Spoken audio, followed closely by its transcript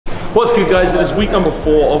What's good, guys? It is week number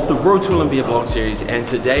 4 of the Road to Olympia vlog series, and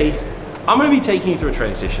today I'm going to be taking you through a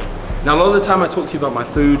training session. Now, a lot of the time I talk to you about my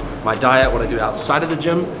food, my diet, what I do outside of the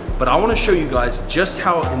gym, but I want to show you guys just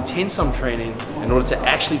how intense I'm training in order to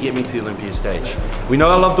actually get me to the Olympia stage. We know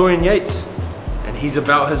I love Dorian Yates, and he's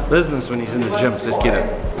about his business when he's in the gym, so let's get it.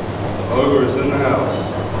 The ogre is in the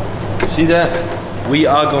house. See that? We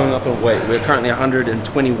are going up in weight. We're currently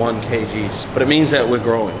 121 kgs, but it means that we're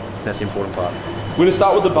growing. That's the important part. We're gonna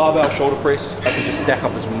start with the barbell shoulder press. I can just stack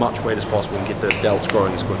up as much weight as possible and get the delts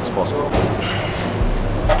growing as quick as possible.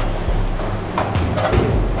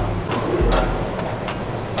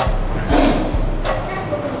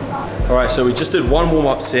 All right, so we just did one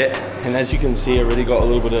warm-up set, and as you can see, I already got a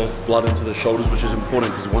little bit of blood into the shoulders, which is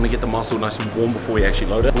important because we want to get the muscle nice and warm before we actually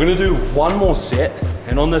load it. We're gonna do one more set,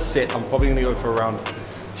 and on this set, I'm probably gonna go for around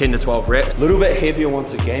 10 to 12 reps. A little bit heavier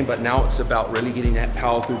once again, but now it's about really getting that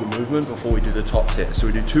power through the movement before we do the top set. So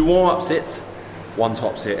we do 2 warm-up sets, 1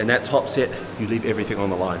 top set, and that top set, you leave everything on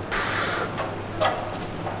the line.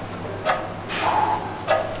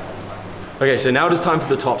 Okay, so now it is time for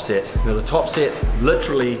the top set. Now the top set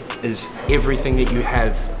literally is everything that you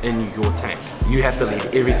have in your tank. You have to leave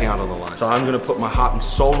everything out on the line. So I'm gonna put my heart and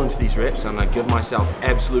soul into these reps, and I give myself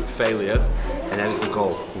absolute failure, and that is the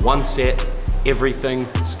goal. 1 set, everything,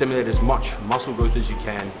 stimulate as much muscle growth as you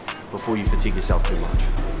can before you fatigue yourself too much.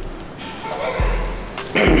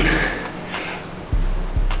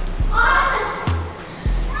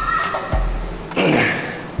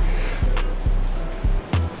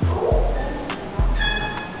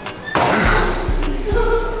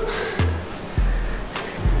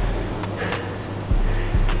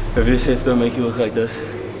 If your sets don't make you look like this,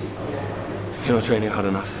 you're not training hard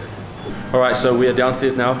enough. All right, so we are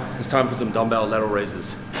downstairs now. It's time for some dumbbell lateral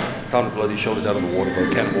raises. It's time to blow these shoulders out of the water, bro.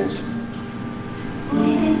 Cannonballs.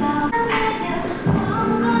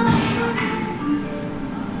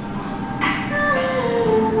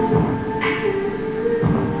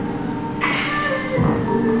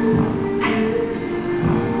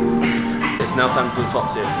 It's now time for the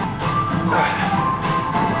top set.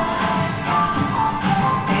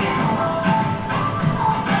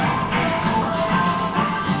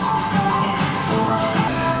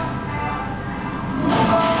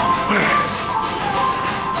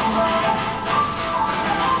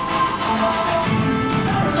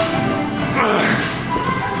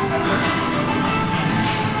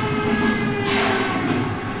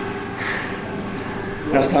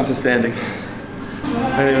 Now it's time for standing.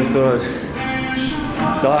 I never thought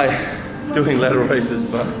I'd die doing lateral raises,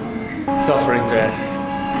 but suffering bad.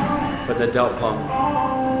 But the delt pump,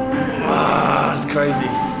 it's crazy.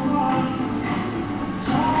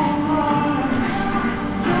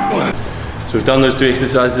 So we've done those 2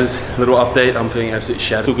 exercises. Little update, I'm feeling absolutely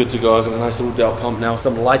shattered. Still good to go. I've got a nice little delt pump now.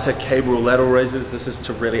 Some lighter cable lateral raises. This is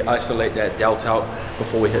to really isolate that delt out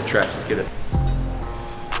before we hit traps. Let's get it.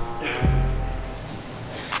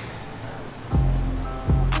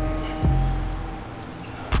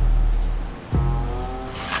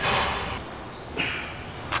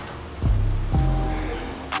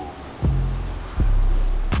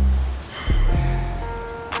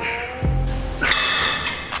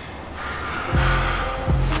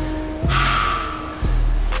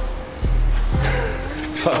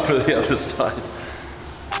 Time for the other side.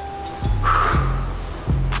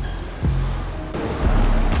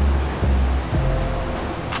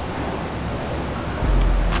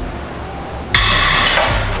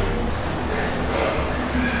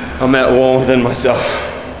 I'm at war within myself.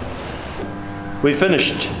 We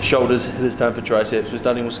finished shoulders. It is time for triceps. We're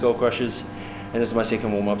starting with skull crushers, and this is my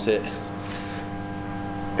second warm-up set.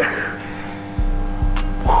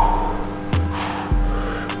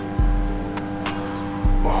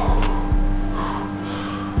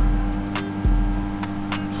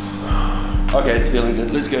 Okay, it's feeling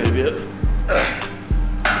good. Let's go a bit.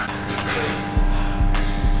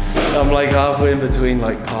 I'm like halfway in between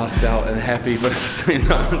like passed out and happy, but at the same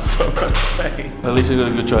time it's so much pain. At least I got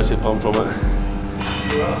a good tricep pump from it.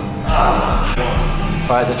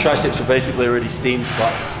 Alright, the triceps are basically already steamed,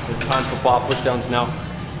 but it's time for bar push downs now.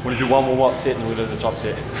 We're gonna do 1 warm-up set and then we're gonna do the top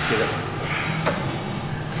set. Let's get it.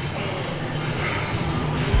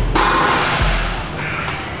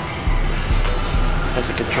 That's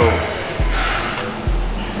the control.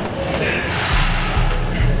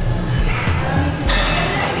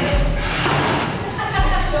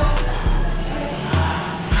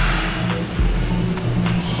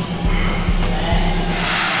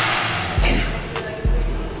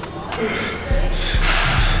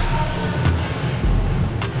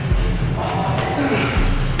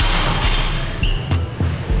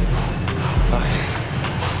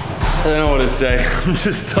 I don't know what to say. I'm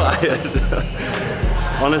just tired.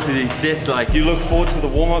 Honestly, these sets, like, you look forward to the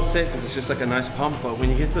warm-up set because it's just like a nice pump, but when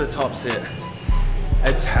you get to the top set,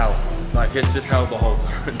 it's hell. Like, it's just hell the whole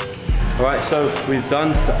time. All right, so we've done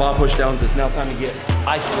the bar push downs. It's now time to get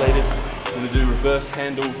isolated. I'm gonna do reverse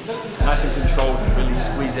handle, nice and controlled, and really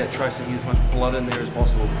squeeze that tricep, get as much blood in there as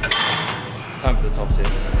possible. It's time for the top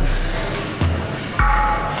set.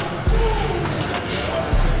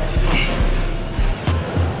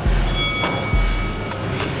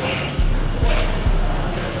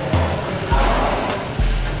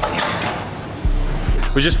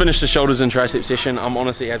 We just finished the shoulders and tricep session. I'm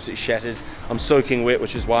honestly absolutely shattered. I'm soaking wet,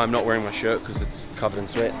 which is why I'm not wearing my shirt because it's covered in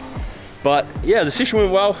sweat. But yeah, the session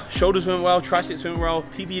went well, shoulders went well, triceps went well,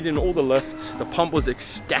 PB'd in all the lifts. The pump was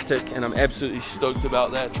ecstatic and I'm absolutely stoked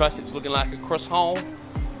about that. Triceps looking like a croissant.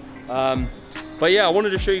 But yeah, I wanted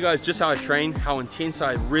to show you guys just how I train, how intense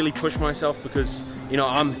I really push myself because, you know,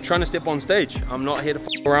 I'm trying to step on stage. I'm not here to f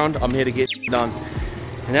around, I'm here to get done.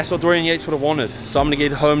 And that's what Dorian Yates would have wanted. So I'm gonna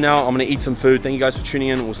get home now, I'm gonna eat some food. Thank you guys for tuning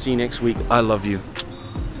in, we'll see you next week. I love you.